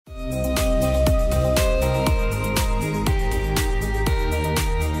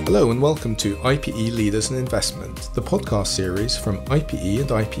Hello and welcome to IPE Leaders in Investment, the podcast series from IPE and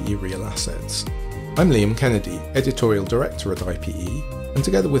IPE Real Assets. I'm Liam Kennedy, Editorial Director at IPE, and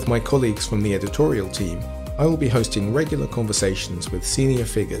together with my colleagues from the editorial team, I will be hosting regular conversations with senior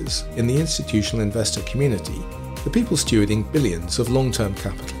figures in the institutional investor community, the people stewarding billions of long-term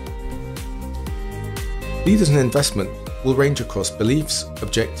capital. Leaders in Investment will range across beliefs,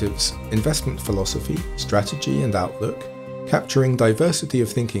 objectives, investment philosophy, strategy and outlook, capturing diversity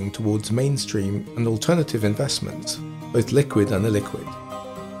of thinking towards mainstream and alternative investments, both liquid and illiquid.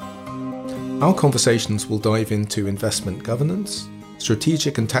 Our conversations will dive into investment governance,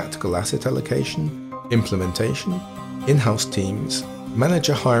 strategic and tactical asset allocation, implementation, in-house teams,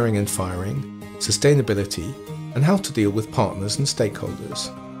 manager hiring and firing, sustainability, and how to deal with partners and stakeholders.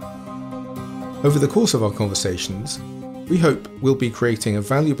 Over the course of our conversations, we hope we'll be creating a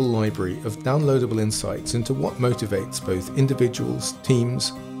valuable library of downloadable insights into what motivates both individuals,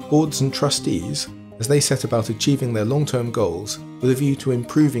 teams, boards and trustees as they set about achieving their long-term goals with a view to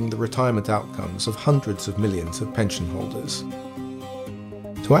improving the retirement outcomes of hundreds of millions of pension holders.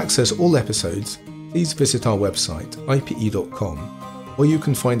 To access all episodes, please visit our website, ipe.com, or you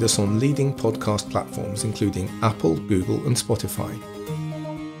can find us on leading podcast platforms including Apple, Google and Spotify.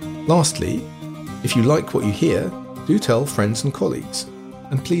 Lastly, if you like what you hear, do tell friends and colleagues,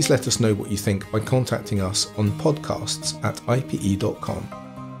 and please let us know what you think by contacting us on podcasts@ipe.com.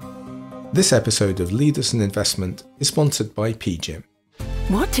 This episode of Leaders in Investment is sponsored by PGIM.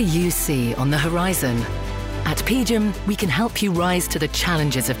 What do you see on the horizon? At PGIM, we can help you rise to the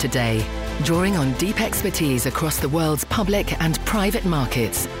challenges of today, drawing on deep expertise across the world's public and private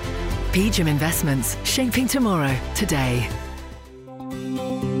markets. PGIM Investments, shaping tomorrow, today.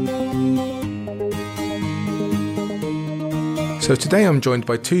 So today I'm joined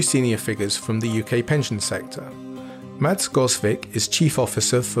by two senior figures from the UK pension sector. Mads Gosvig is Chief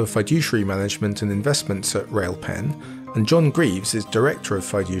Officer for Fiduciary Management and Investments at Railpen, and John Greaves is Director of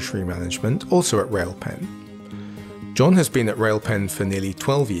Fiduciary Management, also at Railpen. John has been at Railpen for nearly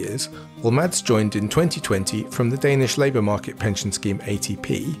 12 years, while Mads joined in 2020 from the Danish labour market pension scheme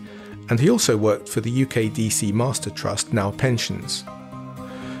ATP, and he also worked for the UK DC Master Trust, now Pensions.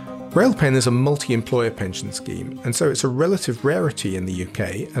 Railpen is a multi-employer pension scheme, and so it's a relative rarity in the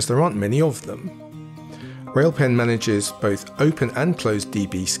UK as there aren't many of them. Railpen manages both open and closed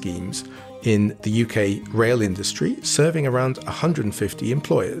DB schemes in the UK rail industry, serving around 150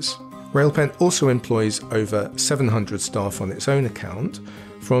 employers. Railpen also employs over 700 staff on its own account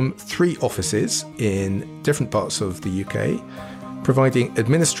from 3 offices in different parts of the UK, providing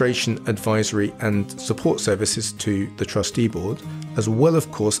administration, advisory and support services to the trustee board, as well of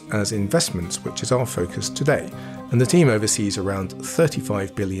course as investments, which is our focus today. And the team oversees around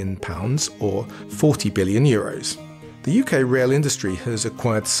 £35 billion or 40 billion euros. The UK rail industry has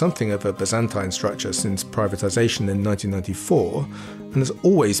acquired something of a Byzantine structure since privatisation in 1994 and has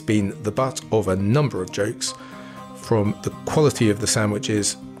always been the butt of a number of jokes, from the quality of the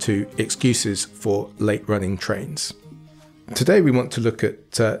sandwiches to excuses for late running trains. Today we want to look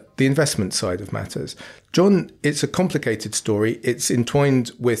at the investment side of matters. John, it's a complicated story. It's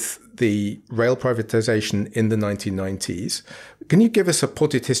entwined with the rail privatisation in the 1990s. Can you give us a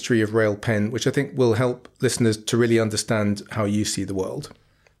potted history of Railpen, which I think will help listeners to really understand how you see the world?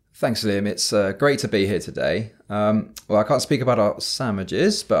 Thanks, Liam. It's great to be here today. Well, I can't speak about our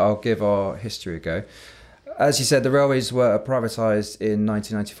sandwiches, but I'll give our history a go. As you said, the railways were privatised in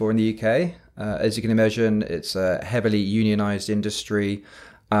 1994 in the UK. As you can imagine, it's a heavily unionised industry.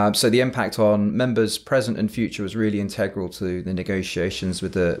 So the impact on members present and future was really integral to the negotiations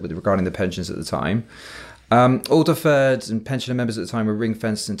regarding the pensions at the time. All deferred and pensioner members at the time were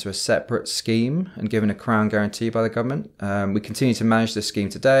ring-fenced into a separate scheme and given a crown guarantee by the government. We continue to manage this scheme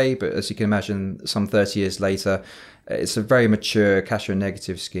today, but as you can imagine, some 30 years later, it's a very mature cash flow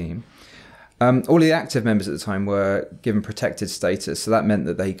negative scheme. All of the active members at the time were given protected status, so that meant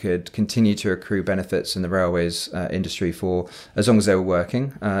that they could continue to accrue benefits in the railways industry for as long as they were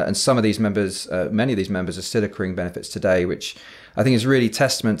working. And some of these members, many of these members are still accruing benefits today, which I think is really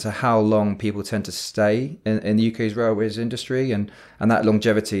testament to how long people tend to stay in the UK's railways industry. And that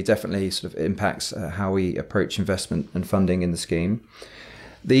longevity definitely sort of impacts how we approach investment and funding in the scheme.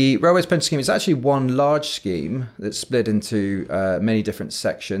 The Railways Pension Scheme is actually one large scheme that's split into many different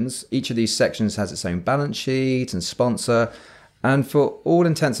sections. Each of these sections has its own balance sheet and sponsor. And for all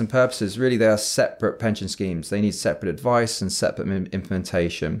intents and purposes, really, they are separate pension schemes. They need separate advice and separate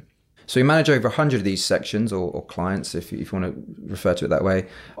implementation. So we manage over 100 of these sections, or clients, if you want to refer to it that way,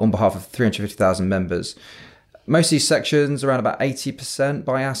 on behalf of 350,000 members. Most of these sections, around about 80%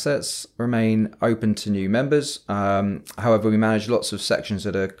 by assets, remain open to new members. However, we manage lots of sections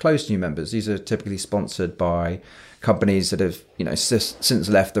that are closed to new members. These are typically sponsored by companies that have, since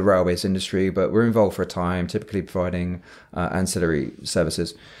left the railways industry, but were involved for a time, typically providing ancillary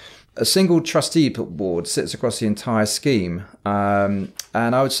services. A single trustee board sits across the entire scheme. And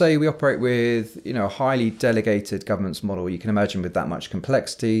I would say we operate with, a highly delegated governance model. You can imagine with that much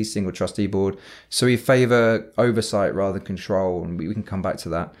complexity, single trustee board. So we favour oversight rather than control, and we can come back to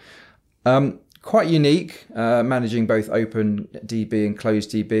that. Quite unique, managing both open DB and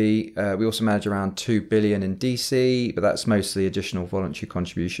closed DB. We also manage around 2 billion in DC, but that's mostly additional voluntary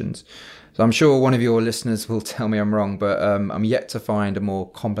contributions. So I'm sure one of your listeners will tell me I'm wrong, but I'm yet to find a more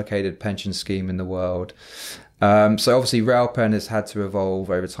complicated pension scheme in the world. So obviously Railpen has had to evolve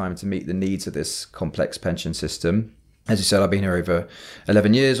over time to meet the needs of this complex pension system. As you said, I've been here over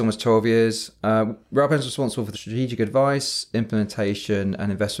 11 years, almost 12 years. Railpen is responsible for the strategic advice, implementation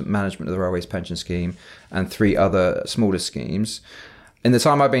and investment management of the Railways Pension Scheme and 3 other smaller schemes. In the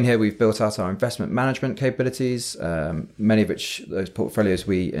time I've been here, we've built out our investment management capabilities, many of which those portfolios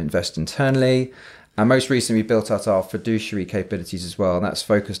we invest internally. And most recently, we built out our fiduciary capabilities as well. And that's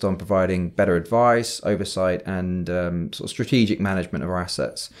focused on providing better advice, oversight, and sort of strategic management of our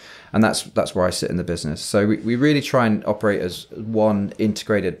assets. And that's where I sit in the business. So we really try and operate as one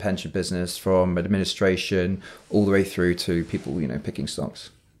integrated pension business, from administration all the way through to people, picking stocks.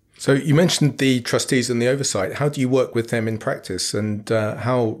 So you mentioned the trustees and the oversight. How do you work with them in practice, and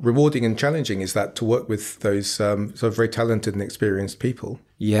how rewarding and challenging is that to work with those sort of very talented and experienced people?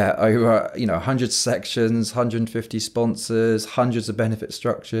 Yeah, over 100 sections, 150 sponsors, hundreds of benefit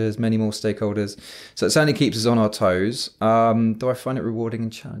structures, many more stakeholders. So it certainly keeps us on our toes. Do I find it rewarding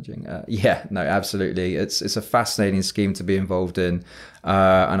and challenging? Yeah, no, absolutely. It's a fascinating scheme to be involved in,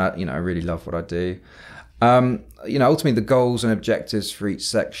 and I really love what I do. Ultimately the goals and objectives for each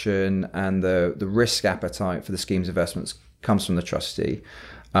section and the risk appetite for the scheme's investments comes from the trustee.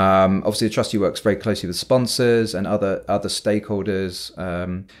 Obviously the trustee works very closely with sponsors and other stakeholders.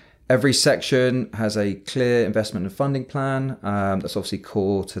 Every section has a clear investment and funding plan. That's obviously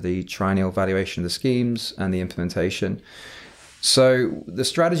core to the triennial valuation of the schemes and the implementation. So the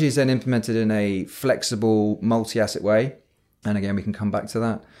strategy is then implemented in a flexible, multi-asset way. And again, we can come back to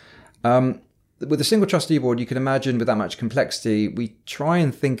that. With a single trustee board, you can imagine with that much complexity, we try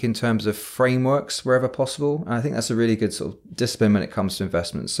and think in terms of frameworks wherever possible. And I think that's a really good sort of discipline when it comes to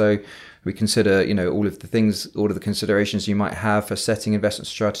investments. So we consider, all of the considerations you might have for setting investment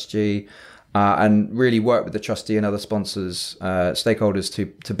strategy, and really work with the trustee and other sponsors, stakeholders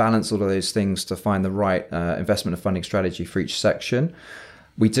to balance all of those things to find the right investment and funding strategy for each section.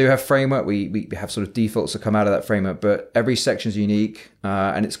 We do have framework. We have sort of defaults that come out of that framework, but every section is unique,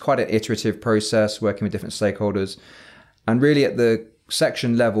 and it's quite an iterative process working with different stakeholders. And really at the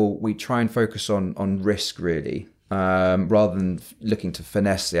section level, we try and focus on risk really, rather than looking to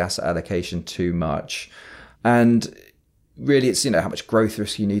finesse the asset allocation too much. And really it's, how much growth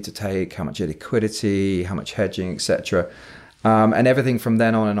risk you need to take, how much liquidity, how much hedging, etc. And everything from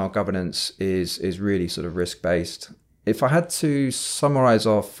then on in our governance is really sort of risk-based. If I had to summarize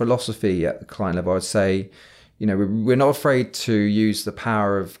our philosophy at the client level, I would say, we're not afraid to use the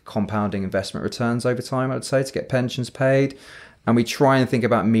power of compounding investment returns over time, I would say, to get pensions paid. And we try and think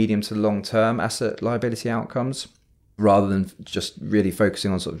about medium to long-term asset liability outcomes rather than just really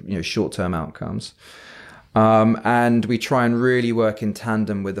focusing on sort of, short-term outcomes. And we try and really work in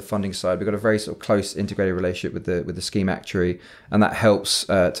tandem with the funding side. We've got a very sort of close integrated relationship with the scheme actuary, and that helps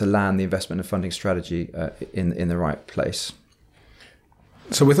to land the investment and funding strategy in the right place.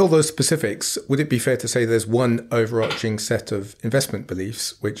 So with all those specifics, would it be fair to say there's one overarching set of investment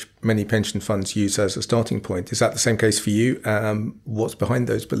beliefs which many pension funds use as a starting point? Is that the same case for you? What's behind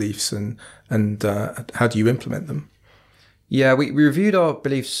those beliefs, and how do you implement them? Yeah, we reviewed our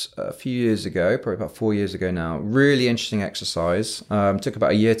beliefs a few years ago, probably about 4 years ago now. Really interesting exercise. Took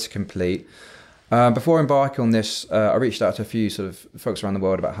about a year to complete. Before embarking on this, I reached out to a few sort of folks around the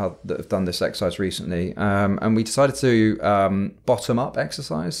world that have done this exercise recently. And we decided to bottom-up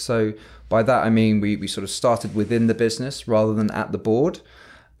exercise. So by that, I mean we sort of started within the business rather than at the board.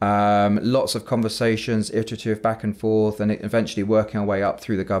 Lots of conversations, iterative back and forth, and eventually working our way up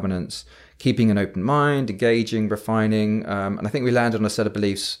through the governance, keeping an open mind, engaging, refining. And I think we landed on a set of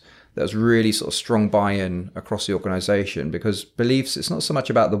beliefs that was really sort of strong buy-in across the organization, because beliefs, it's not so much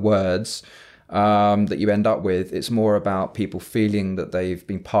about the words that you end up with. It's more about people feeling that they've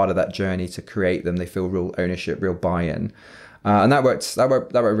been part of that journey to create them. They feel real ownership, real buy-in. And that worked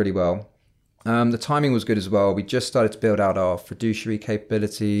really well. The timing was good as well. We just started to build out our fiduciary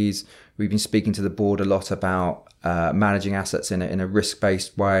capabilities. We've been speaking to the board a lot about managing assets in a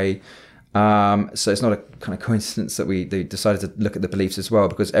risk-based way. So it's not a kind of coincidence that they decided to look at the beliefs as well,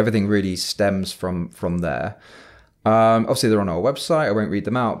 because everything really stems from there. Obviously, they're on our website. I won't read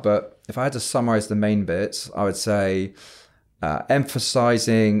them out, but if I had to summarize the main bits, I would say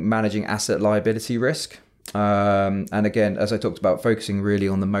emphasizing managing asset liability risk. And again, as I talked about, focusing really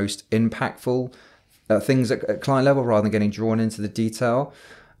on the most impactful things at client level rather than getting drawn into the detail.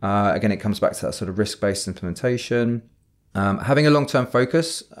 Again, it comes back to that sort of risk-based implementation. Having a long-term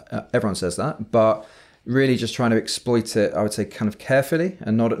focus, everyone says that, but really just trying to exploit it, I would say, kind of carefully,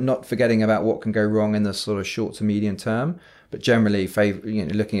 and not forgetting about what can go wrong in the sort of short to medium term, but generally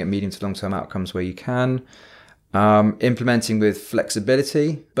looking at medium to long-term outcomes where you can. Implementing with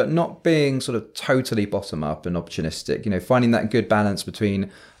flexibility, but not being sort of totally bottom up and opportunistic, finding that good balance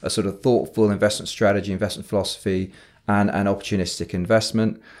between a sort of thoughtful investment strategy, investment philosophy, and opportunistic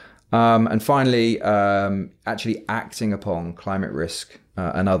investment. And finally, actually acting upon climate risk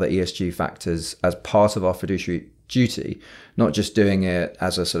and other ESG factors as part of our fiduciary duty, not just doing it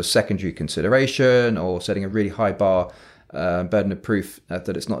as a sort of secondary consideration or setting a really high bar, burden of proof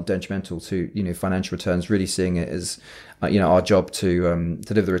that it's not detrimental to financial returns. Really seeing it as our job to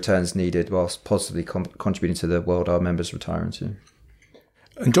deliver the returns needed whilst positively contributing to the world our members retire into.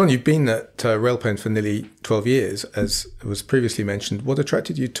 And John, you've been at Railpen for nearly 12 years, as was previously mentioned. What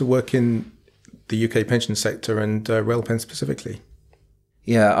attracted you to work in the UK pension sector and Railpen specifically?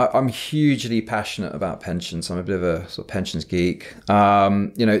 Yeah, I'm hugely passionate about pensions. I'm a bit of a sort of pensions geek.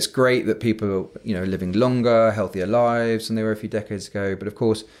 It's great that people are, living longer, healthier lives than they were a few decades ago. But of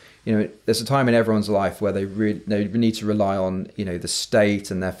course, there's a time in everyone's life where they need to rely on, the state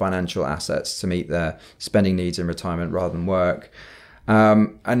and their financial assets to meet their spending needs in retirement rather than work.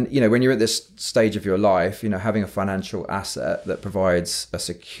 And when you're at this stage of your life, having a financial asset that provides a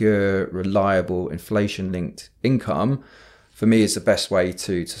secure, reliable, inflation-linked income, for me, is the best way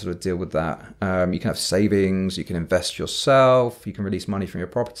to sort of deal with that. You can have savings, you can invest yourself, you can release money from your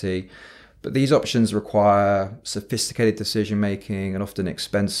property, but these options require sophisticated decision-making and often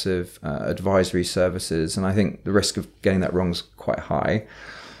expensive advisory services. And I think the risk of getting that wrong is quite high.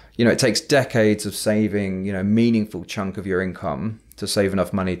 It takes decades of saving, a meaningful chunk of your income to save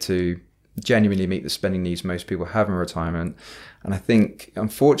enough money to genuinely meet the spending needs most people have in retirement. And I think,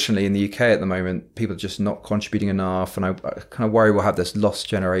 unfortunately, in the UK at the moment, people are just not contributing enough. And I kind of worry we'll have this lost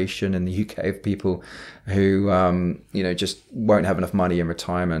generation in the UK of people who, just won't have enough money in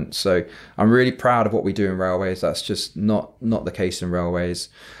retirement. So I'm really proud of what we do in railways. That's just not the case in railways.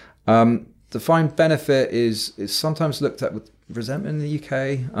 Defined benefit is sometimes looked at with resentment in the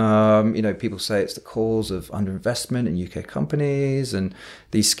UK. People say it's the cause of underinvestment in UK companies, and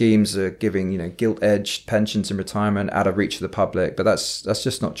these schemes are giving gilt-edged pensions in retirement out of reach of the public. But that's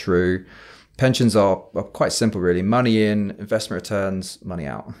just not true. Pensions are quite simple, really. Money in, investment returns, money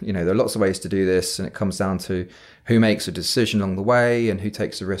out. There are lots of ways to do this, and it comes down to who makes a decision along the way and who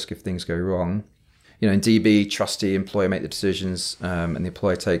takes the risk if things go wrong. In DB, trustee, employer make the decisions, and the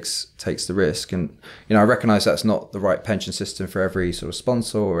employer takes the risk. And I recognise that's not the right pension system for every sort of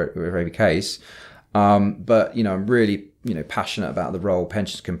sponsor or every case. But I'm really passionate about the role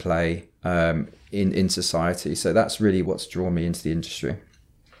pensions can play in society. So that's really what's drawn me into the industry.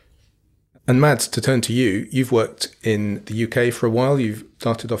 And Mads, to turn to you, you've worked in the UK for a while. You've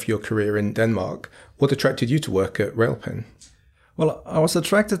started off your career in Denmark. What attracted you to work at Railpen? Well, I was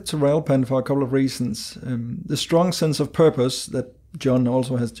attracted to Railpen for a couple of reasons. The strong sense of purpose that John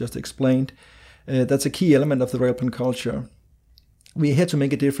also has just explained, that's a key element of the Railpen culture. We're here to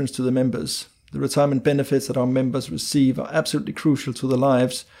make a difference to the members. The retirement benefits that our members receive are absolutely crucial to their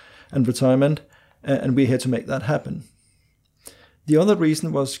lives and retirement, and we're here to make that happen. The other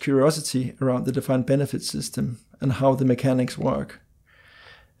reason was curiosity around the defined benefit system and how the mechanics work.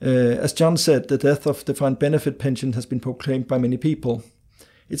 As John said, the death of defined benefit pension has been proclaimed by many people.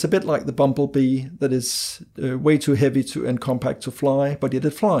 It's a bit like the bumblebee that is way too heavy and compact to fly, but yet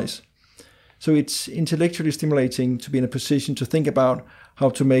it flies. So it's intellectually stimulating to be in a position to think about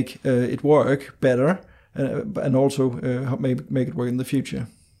how to make it work better and also make it work in the future.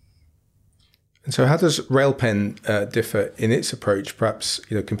 And so how does Railpen differ in its approach, perhaps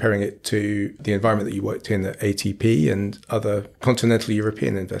comparing it to the environment that you worked in at ATP and other continental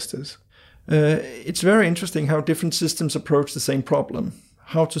European investors? It's very interesting how different systems approach the same problem,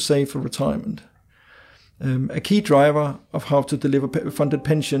 how to save for retirement. A key driver of how to deliver funded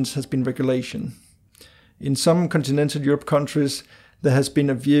pensions has been regulation. In some continental Europe countries, there has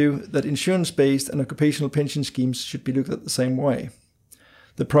been a view that insurance-based and occupational pension schemes should be looked at the same way.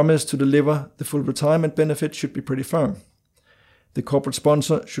 The promise to deliver the full retirement benefit should be pretty firm. The corporate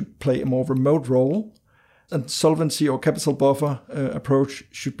sponsor should play a more remote role, and solvency or capital buffer approach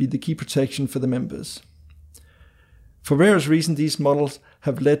should be the key protection for the members. For various reasons, these models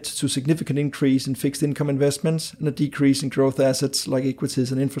have led to significant increase in fixed income investments and a decrease in growth assets like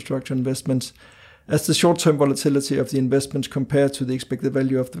equities and infrastructure investments, as the short-term volatility of the investments compared to the expected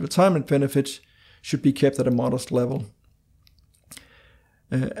value of the retirement benefits should be kept at a modest level.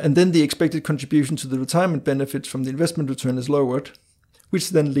 And then the expected contribution to the retirement benefits from the investment return is lowered,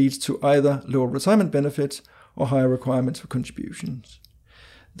 which then leads to either lower retirement benefits or higher requirements for contributions.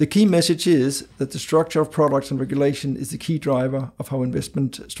 The key message is that the structure of products and regulation is the key driver of how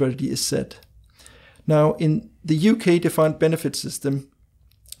investment strategy is set. Now, in the UK defined benefit system,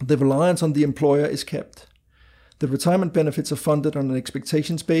 the reliance on the employer is kept. The retirement benefits are funded on an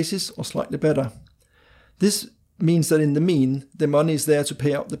expectations basis or slightly better. This means that in the mean, the money is there to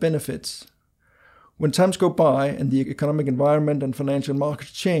pay out the benefits. When times go by and the economic environment and financial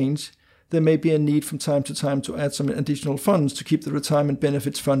markets change, there may be a need from time to time to add some additional funds to keep the retirement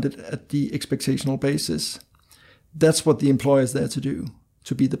benefits funded at the expectational basis. That's what the employer is there to do,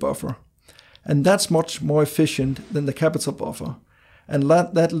 to be the buffer. And that's much more efficient than the capital buffer. And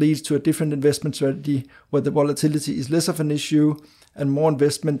that leads to a different investment strategy where the volatility is less of an issue and more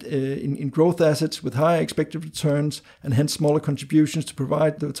investment in growth assets with higher expected returns and hence smaller contributions to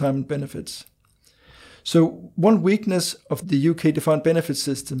provide the retirement benefits. So one weakness of the UK defined benefit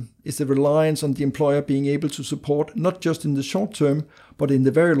system is the reliance on the employer being able to support not just in the short term, but in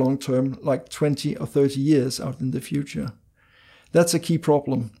the very long term, like 20 or 30 years out in the future. That's a key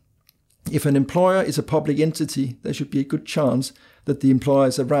problem. If an employer is a public entity, there should be a good chance that the employer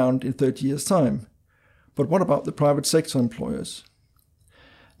is around in 30 years' time. But what about the private sector employers?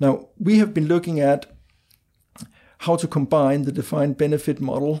 Now, we have been looking at how to combine the defined benefit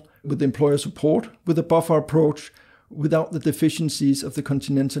model with employer support with a buffer approach without the deficiencies of the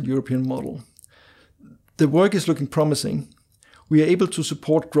continental European model. The work is looking promising. We are able to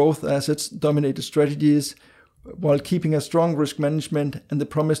support growth assets, dominated strategies, while keeping a strong risk management, and the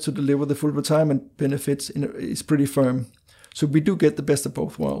promise to deliver the full retirement benefits is pretty firm. So we do get the best of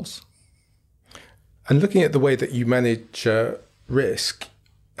both worlds. And looking at the way that you manage risk,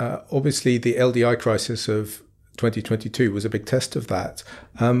 obviously the LDI crisis of 2022 was a big test of that.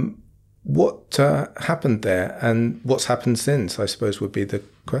 What happened there and what's happened since, I suppose, would be the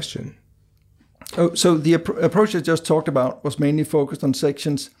question. So the approach I just talked about was mainly focused on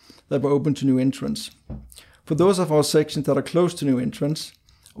sections that were open to new entrants. For those of our sections that are close to new entrants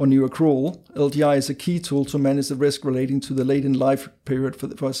or new accrual, LDI is a key tool to manage the risk relating to the late in life period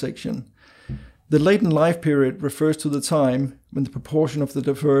for a section. The late in life period refers to the time when the proportion of the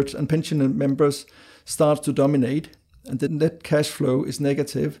deferred and pension members starts to dominate and the net cash flow is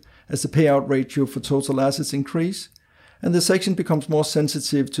negative as the payout ratio for total assets increase, and the section becomes more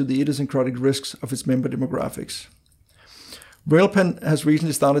sensitive to the idiosyncratic risks of its member demographics. Railpen has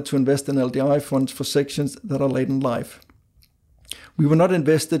recently started to invest in LDI funds for sections that are late in life. We were not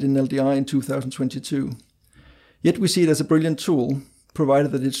invested in LDI in 2022. Yet we see it as a brilliant tool,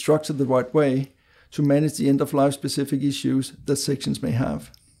 provided that it's structured the right way to manage the end-of-life specific issues that sections may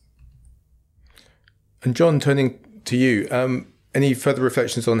have. And John, turning to you, any further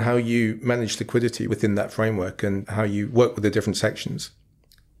reflections on how you manage liquidity within that framework and how you work with the different sections?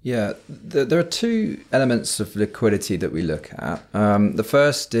 Yeah, there are two elements of liquidity that we look at. The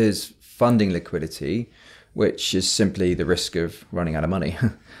first is funding liquidity, which is simply the risk of running out of money.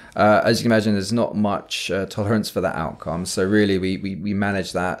 As you can imagine, there's not much tolerance for that outcome. So really, we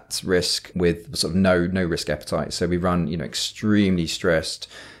manage that risk with sort of no risk appetite. So we run extremely stressed,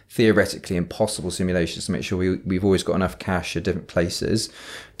 theoretically impossible simulations to make sure we've always got enough cash at different places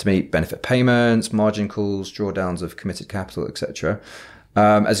to meet benefit payments, margin calls, drawdowns of committed capital, etc.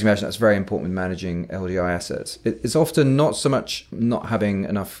 As you imagine, that's very important with managing LDI assets. It's often not so much not having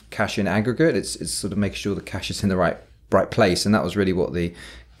enough cash in aggregate, it's sort of making sure the cash is in the right place. And that was really what the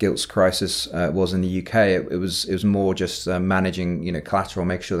gilts crisis was in the UK. It was more just managing collateral,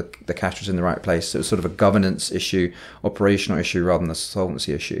 make sure the cash was in the right place. So it was sort of a governance issue, operational issue rather than a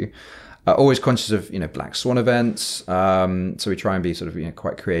solvency issue. Always conscious of black swan events. So we try and be sort of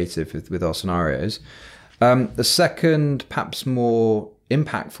quite creative with our scenarios. The second, perhaps more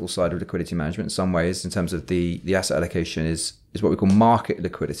impactful side of liquidity management in some ways, in terms of the asset allocation, is what we call market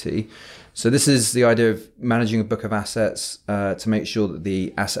liquidity. So this is the idea of managing a book of assets to make sure that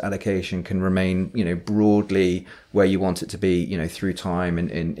the asset allocation can remain broadly where you want it to be through time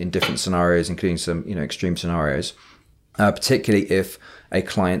in different scenarios, including some extreme scenarios, particularly if a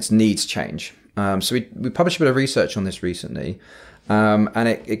client's needs change. So we published a bit of research on this recently, and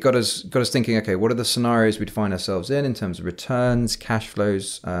it got us thinking. Okay, what are the scenarios we'd find ourselves in terms of returns, cash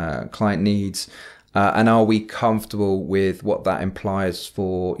flows, client needs, and are we comfortable with what that implies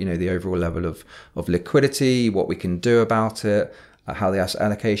for the overall level of liquidity, what we can do about it, how the asset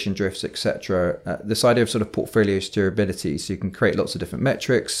allocation drifts, etc. This idea of sort of portfolio steerability, so you can create lots of different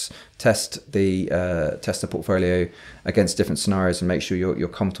metrics, test the portfolio against different scenarios, and make sure you're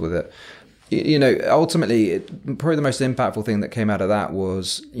comfortable with it. Ultimately, probably the most impactful thing that came out of that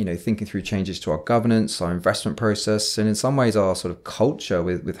was thinking through changes to our governance, our investment process, and in some ways our sort of culture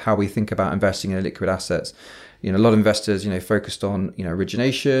with how we think about investing in liquid assets. A lot of investors, focused on,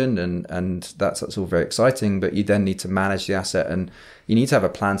 origination and that's all very exciting, but you then need to manage the asset and you need to have a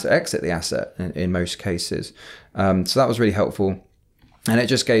plan to exit the asset in most cases. So that was really helpful. And it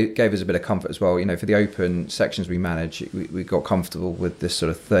just gave us a bit of comfort as well. For the open sections we manage, we got comfortable with this sort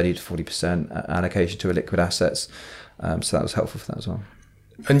of 30 to 40% allocation to liquid assets. So that was helpful for that as well.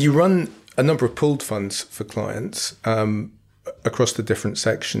 And you run a number of pooled funds for clients across the different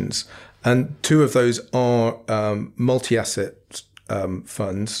sections. And two of those are multi-asset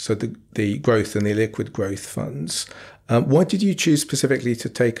funds, so the growth and the liquid growth funds. Why did you choose specifically to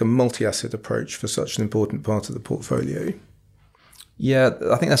take a multi-asset approach for such an important part of the portfolio? Yeah,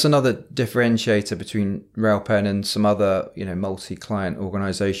 I think that's another differentiator between Railpen and some other, multi-client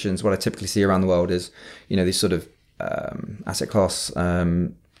organizations. What I typically see around the world is, these sort of asset class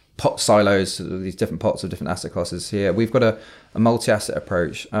pot silos, these different pots of different asset classes. Here we've got a multi-asset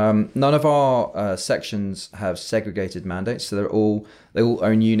approach. None of our sections have segregated mandates, so they all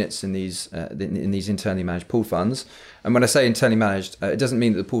own units in these internally managed pool funds. And when I say internally managed, it doesn't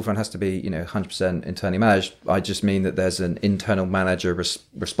mean that the pool fund has to be 100% internally managed. I just mean that there's an internal manager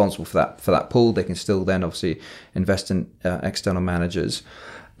responsible for that pool. They can still then obviously invest in external managers.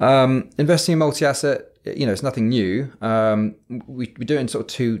 Investing in multi-asset, it's nothing new. We do it in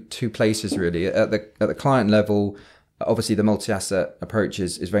sort of two places really. At the client level, obviously the multi-asset approach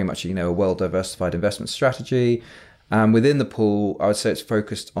is very much a well-diversified investment strategy. And within the pool, I would say it's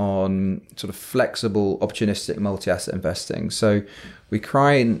focused on sort of flexible, opportunistic multi-asset investing. So we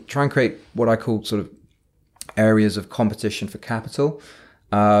try and create what I call sort of areas of competition for capital.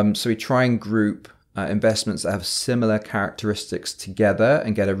 So we try and group investments that have similar characteristics together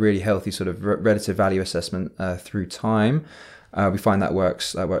and get a really healthy sort of relative value assessment through time. We find that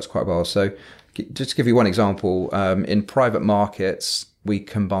works quite well. So just to give you one example, in private markets, we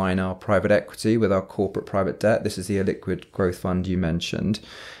combine our private equity with our corporate private debt. This is the illiquid growth fund you mentioned.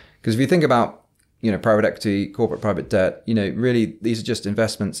 Because if you think about, private equity, corporate private debt, really these are just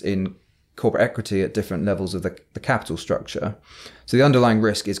investments in corporate equity at different levels of the capital structure. So the underlying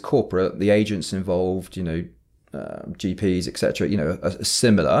risk is corporate, the agents involved, GPs, etc., are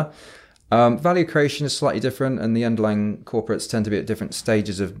similar. Value creation is slightly different, and the underlying corporates tend to be at different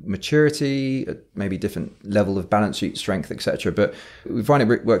stages of maturity, maybe different level of balance sheet strength, etc. But we find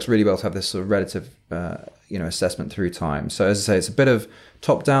it works really well to have this sort of relative, assessment through time. So as I say, it's a bit of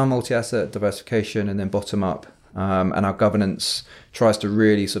top-down multi-asset diversification and then bottom-up. And our governance tries to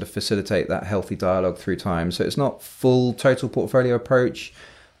really sort of facilitate that healthy dialogue through time. So it's not full total portfolio approach.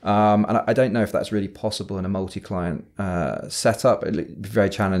 And I don't know if that's really possible in a multi-client setup. It'd be very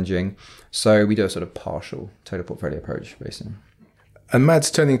challenging. So we do a sort of partial total portfolio approach, basically. And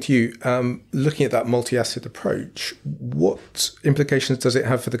Mads, turning to you, looking at that multi-asset approach, what implications does it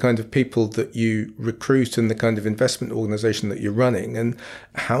have for the kind of people that you recruit and the kind of investment organization that you're running? And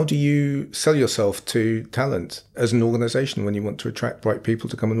how do you sell yourself to talent as an organization when you want to attract bright people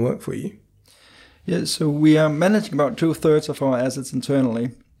to come and work for you? Yeah, so we are managing about 2/3 of our assets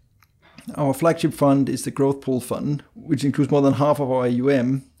internally. Our flagship fund is the Growth Pool Fund, which includes more than half of our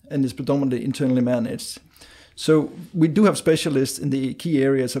AUM and is predominantly internally managed. So we do have specialists in the key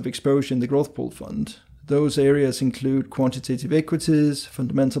areas of exposure in the Growth Pool Fund. Those areas include quantitative equities,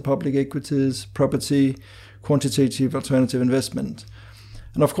 fundamental public equities, property, quantitative alternative investment.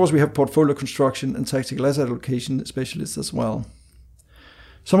 And of course we have portfolio construction and tactical asset allocation specialists as well.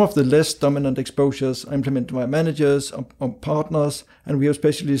 Some of the less dominant exposures are implemented by managers or partners, and we have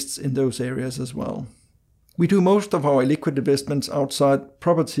specialists in those areas as well. We do most of our liquid investments outside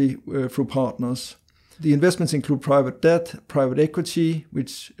property through partners. The investments include private debt, private equity,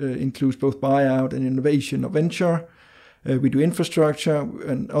 which includes both buyout and innovation or venture. We do infrastructure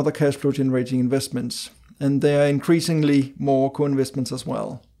and other cash flow generating investments, and there are increasingly more co-investments as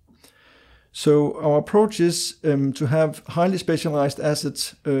well. So our approach is to have highly specialized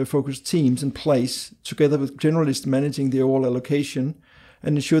assets focused teams in place together with generalists managing the overall allocation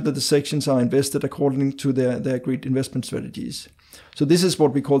and ensure that the sections are invested according to their agreed investment strategies. So this is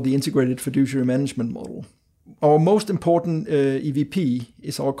what we call the integrated fiduciary management model. Our most important EVP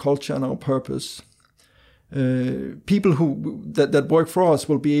is our culture and our purpose. People that work for us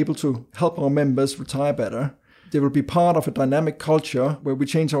will be able to help our members retire better. They will be part of a dynamic culture where we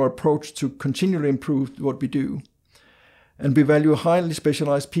change our approach to continually improve what we do. And we value highly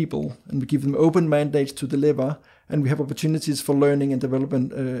specialized people, and we give them open mandates to deliver, and we have opportunities for learning and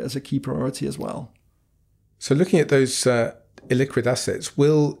development as a key priority as well. So looking at those illiquid assets,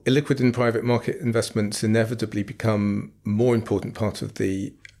 will illiquid and private market investments inevitably become a more important part of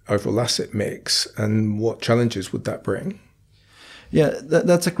the overall asset mix, and what challenges would that bring? Yeah,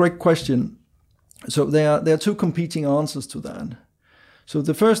 that's a great question. So there are two competing answers to that. So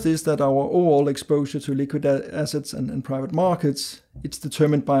the first is that our overall exposure to liquid assets and private markets, it's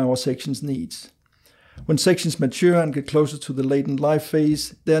determined by our section's needs. When sections mature and get closer to the latent life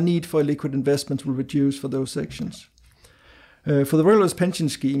phase, their need for liquid investments will reduce for those sections. For the Railways pension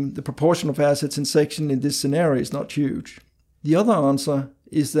scheme, the proportion of assets in section in this scenario is not huge. The other answer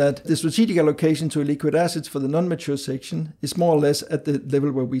is that the strategic allocation to liquid assets for the non-mature section is more or less at the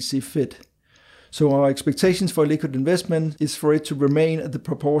level where we see fit. So our expectations for liquid investment is for it to remain at the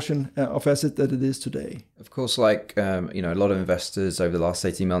proportion of assets that it is today. Of course, like a lot of investors over the last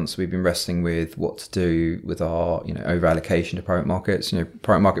 18 months, we've been wrestling with what to do with our over allocation to private markets.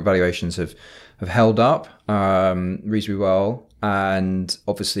 Private market valuations have held up reasonably well, and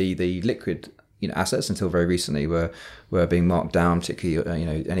obviously the liquid assets until very recently were being marked down,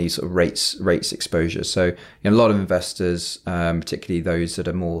 particularly any sort of rates exposure. So a lot of investors, particularly those that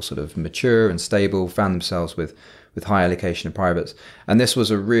are more sort of mature and stable, found themselves with high allocation of privates. And this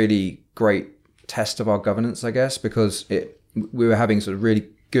was a really great test of our governance, I guess, because we were having sort of really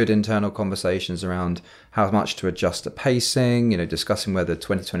good internal conversations around how much to adjust the pacing, discussing whether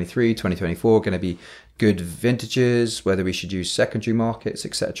 2023, 2024 are going to be good vintages, whether we should use secondary markets,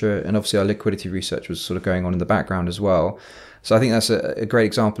 etc. And obviously our liquidity research was sort of going on in the background as well. So I think that's a great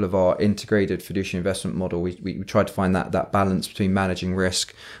example of our integrated fiduciary investment model. We tried to find that balance between managing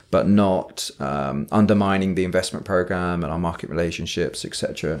risk, but not undermining the investment program and our market relationships,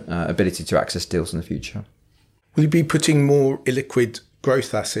 etc. Ability to access deals in the future. Will you be putting more illiquid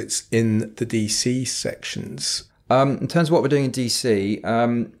growth assets in the DC sections? In terms of what we're doing in DC,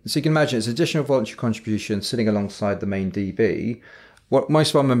 so you can imagine it's additional voluntary contribution sitting alongside the main DB. What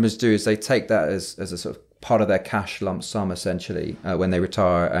most of our members do is they take that as a sort of part of their cash lump sum, essentially, when they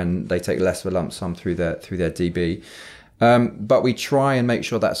retire, and they take less of a lump sum through their DB. But we try and make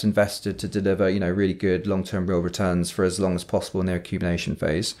sure that's invested to deliver, really good long-term real returns for as long as possible in their accumulation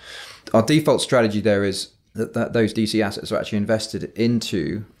phase. Our default strategy there is that those DC assets are actually invested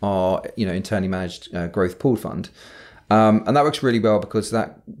into our internally managed growth pooled fund, and that works really well because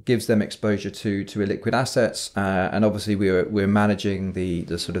that gives them exposure to illiquid assets, and obviously we're managing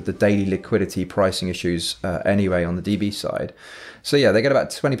the sort of the daily liquidity pricing issues anyway on the DB side. So yeah, they get about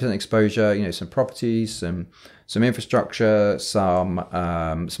 20% exposure, some properties, some infrastructure, some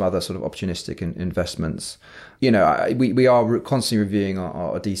other sort of opportunistic investments. We are constantly reviewing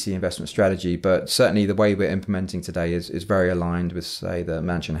our DC investment strategy, but certainly the way we're implementing today is very aligned with, say, the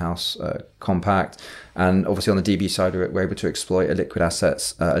Mansion House Compact. And obviously on the DB side, we're able to exploit illiquid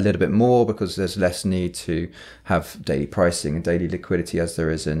assets a little bit more because there's less need to have daily pricing and daily liquidity as there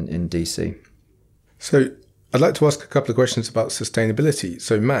is in DC. So I'd like to ask a couple of questions about sustainability.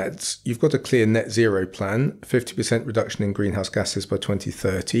 So Mads, you've got a clear net zero plan, 50% reduction in greenhouse gases by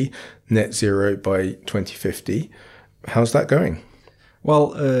 2030, net zero by 2050. How's that going?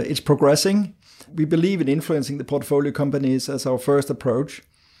 Well, it's progressing. We believe in influencing the portfolio companies as our first approach,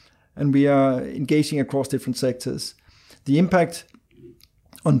 and we are engaging across different sectors. The impact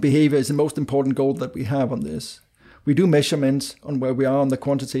on behavior is the most important goal that we have on this. We do measurements on where we are on the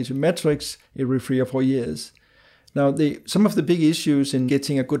quantitative metrics every 3 or 4 years. Now, some of the big issues in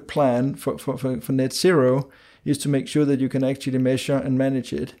getting a good plan for net zero is to make sure that you can actually measure and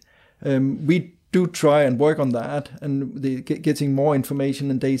manage it. We do try and work on that, and getting more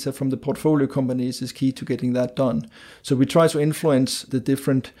information and data from the portfolio companies is key to getting that done. So we try to influence the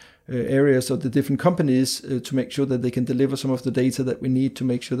different areas of the different companies to make sure that they can deliver some of the data that we need to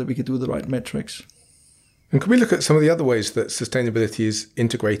make sure that we can do the right metrics. And can we look at some of the other ways that sustainability is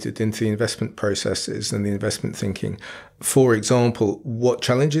integrated into the investment processes and the investment thinking? For example, what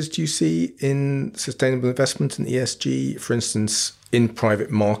challenges do you see in sustainable investment and ESG, for instance, in private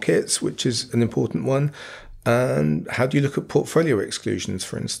markets, which is an important one? And how do you look at portfolio exclusions,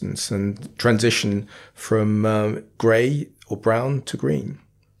 for instance, and transition from grey or brown to green?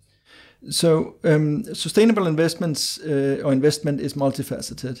 So sustainable investments or investment is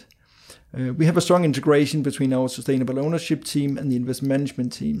multifaceted. We have a strong integration between our sustainable ownership team and the investment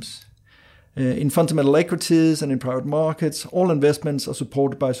management teams. In fundamental equities and in private markets, all investments are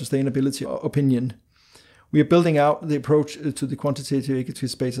supported by sustainability opinion. We are building out the approach to the quantitative equity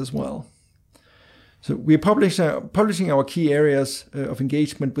space as well. So we are publishing our key areas of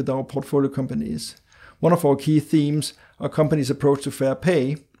engagement with our portfolio companies. One of our key themes are companies' approach to fair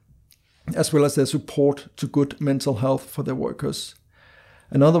pay, as well as their support to good mental health for their workers.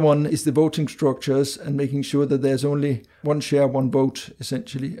 Another one is the voting structures and making sure that there's only one share, one vote,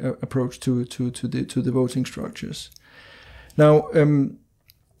 essentially, approach to the voting structures. Now,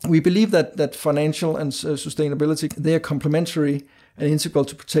 we believe that financial and sustainability, they are complementary and integral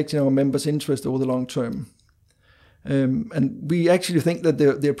to protecting our members' interest over the long term. And we actually think that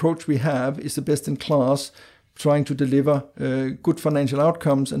the approach we have is the best in class, trying to deliver good financial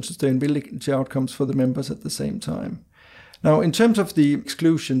outcomes and sustainability outcomes for the members at the same time. Now, in terms of the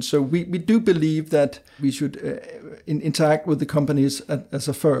exclusion, so we do believe that we should interact with the companies as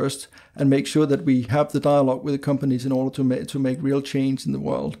a first and make sure that we have the dialogue with the companies in order to make real change in the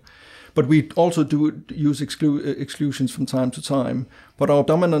world. But we also do use exclusions from time to time. But our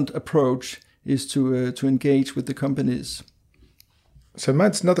dominant approach is to engage with the companies. So,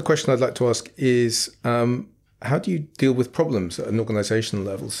 Mads, another question I'd like to ask is, how do you deal with problems at an organizational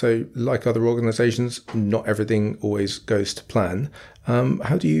level? So, like other organizations, not everything always goes to plan.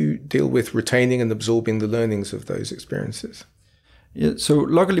 How do you deal with retaining and absorbing the learnings of those experiences? Yeah, so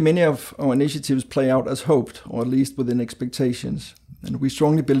luckily many of our initiatives play out as hoped, or at least within expectations. And we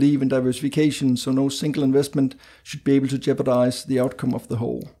strongly believe in diversification, so no single investment should be able to jeopardize the outcome of the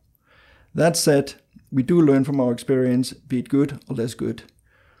whole. That said, we do learn from our experience, be it good or less good.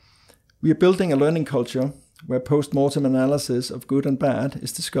 We are building a learning culture where post-mortem analysis of good and bad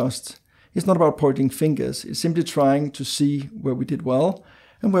is discussed. It's not about pointing fingers, it's simply trying to see where we did well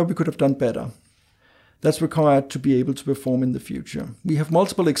and where we could have done better. That's required to be able to perform in the future. We have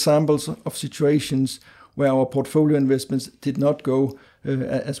multiple examples of situations where our portfolio investments did not go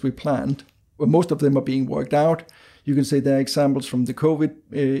as we planned. Well, most of them are being worked out. You can say there are examples from the COVID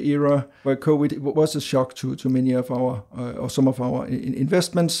era, where COVID was a shock to many of our, or some of our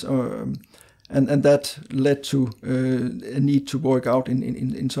investments, and that led to a need to work out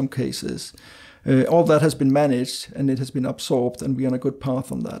in some cases. All that has been managed and it has been absorbed, and we're on a good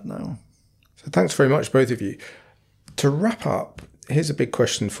path on that now. So thanks very much, both of you. To wrap up, here's a big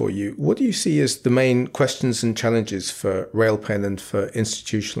question for you. What do you see as the main questions and challenges for Railpen and for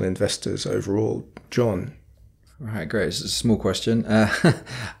institutional investors overall? John? Right, great. It's a small question.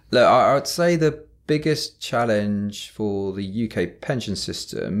 Look, I would say the biggest challenge for the UK pension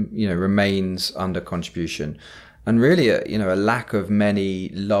system, remains under contribution, and really, a lack of many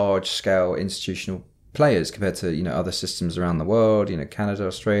large-scale institutional players compared to other systems around the world, Canada,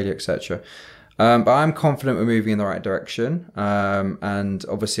 Australia, etc. But I'm confident we're moving in the right direction, and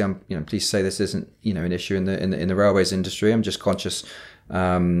obviously, I'm pleased to say this isn't an issue in the railways industry. I'm just conscious,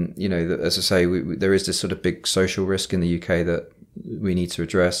 that, as I say, there is this sort of big social risk in the UK that we need to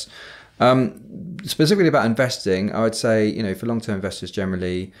address. Specifically about investing, I would say, for long-term investors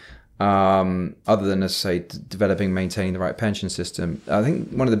generally, other than, as I say, developing, maintaining the right pension system, I think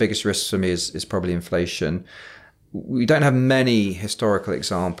one of the biggest risks for me is probably inflation. We don't have many historical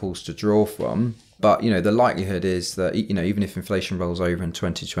examples to draw from, but, the likelihood is that, even if inflation rolls over in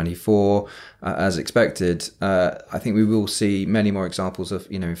 2024, as expected, I think we will see many more examples of,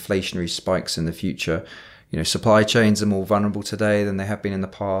 inflationary spikes in the future. Supply chains are more vulnerable today than they have been in the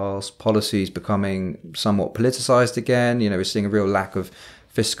past. Policies becoming somewhat politicized again. We're seeing a real lack of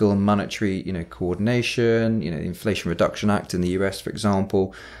fiscal and monetary, coordination. The Inflation Reduction Act in the US, for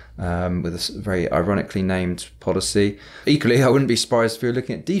example, with a very ironically named policy. Equally, I wouldn't be surprised if we were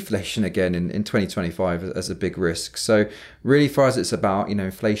looking at deflation again in 2025 as a big risk. So really, for us, it's about,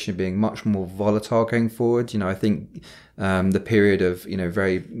 inflation being much more volatile going forward. I think the period of,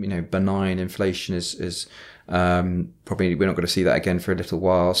 very, benign inflation is probably we're not going to see that again for a little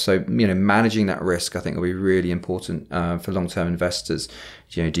while. So, managing that risk, I think, will be really important for long-term investors.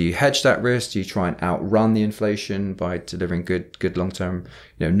 Do you hedge that risk? Do you try and outrun the inflation by delivering good long-term,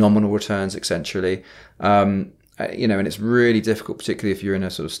 nominal returns, essentially? And it's really difficult, particularly if you're in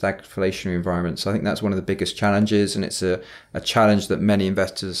a sort of stagflationary environment. So I think that's one of the biggest challenges, and it's a challenge that many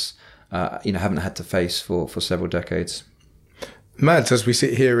investors, haven't had to face for several decades. Mads, as we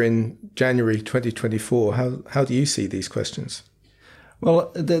sit here in January 2024, how do you see these questions? Well,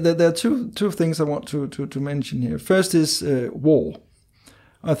 there are two things I want to mention here. First is war.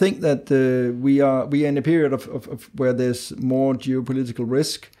 I think that we are in a period of where there's more geopolitical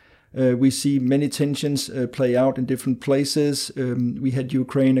risk, We see many tensions play out in different places. We had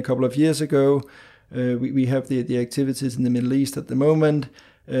Ukraine a couple of years ago. We have the activities in the Middle East at the moment.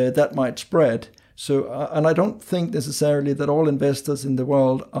 That might spread. So, and I don't think necessarily that all investors in the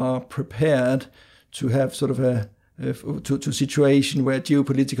world are prepared to have sort of a situation where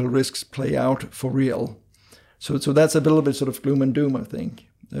geopolitical risks play out for real. So that's a little bit sort of gloom and doom, I think.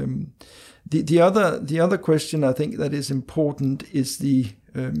 The other question I think that is important is the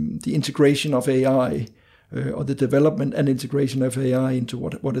integration of AI, or the development and integration of AI into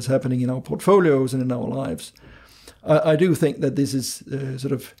what is happening in our portfolios and in our lives. I do think that this is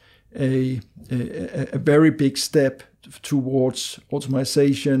sort of a very big step towards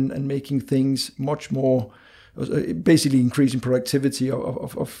automation and making things much more, basically increasing productivity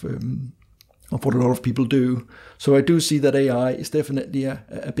of what a lot of people do. So I do see that AI is definitely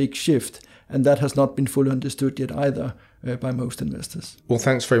a big shift, and that has not been fully understood yet either by most investors. Well,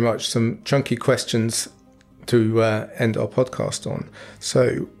 thanks very much. Some chunky questions to end our podcast on.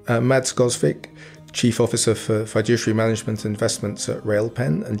 So, Mads Gosvig, Chief Officer for Fiduciary Management and Investments at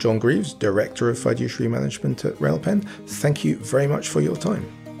Railpen, and John Greaves, Director of Fiduciary Management at Railpen, thank you very much for your time.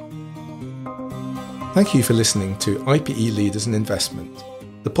 Thank you for listening to IPE Leaders in Investment,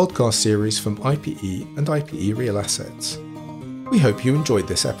 the podcast series from IPE and IPE Real Assets. We hope you enjoyed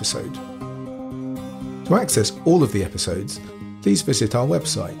this episode. To access all of the episodes, please visit our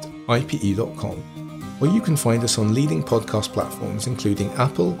website, ipe.com, where you can find us on leading podcast platforms including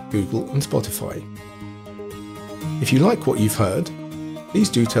Apple, Google and Spotify. If you like what you've heard, please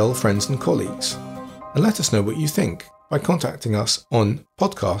do tell friends and colleagues, and let us know what you think by contacting us on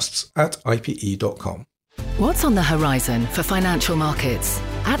podcasts@ipe.com. What's on the horizon for financial markets?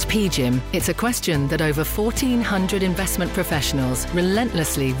 At PGIM, it's a question that over 1,400 investment professionals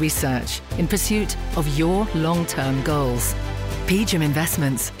relentlessly research in pursuit of your long-term goals. PGIM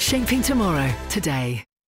Investments, shaping tomorrow, today.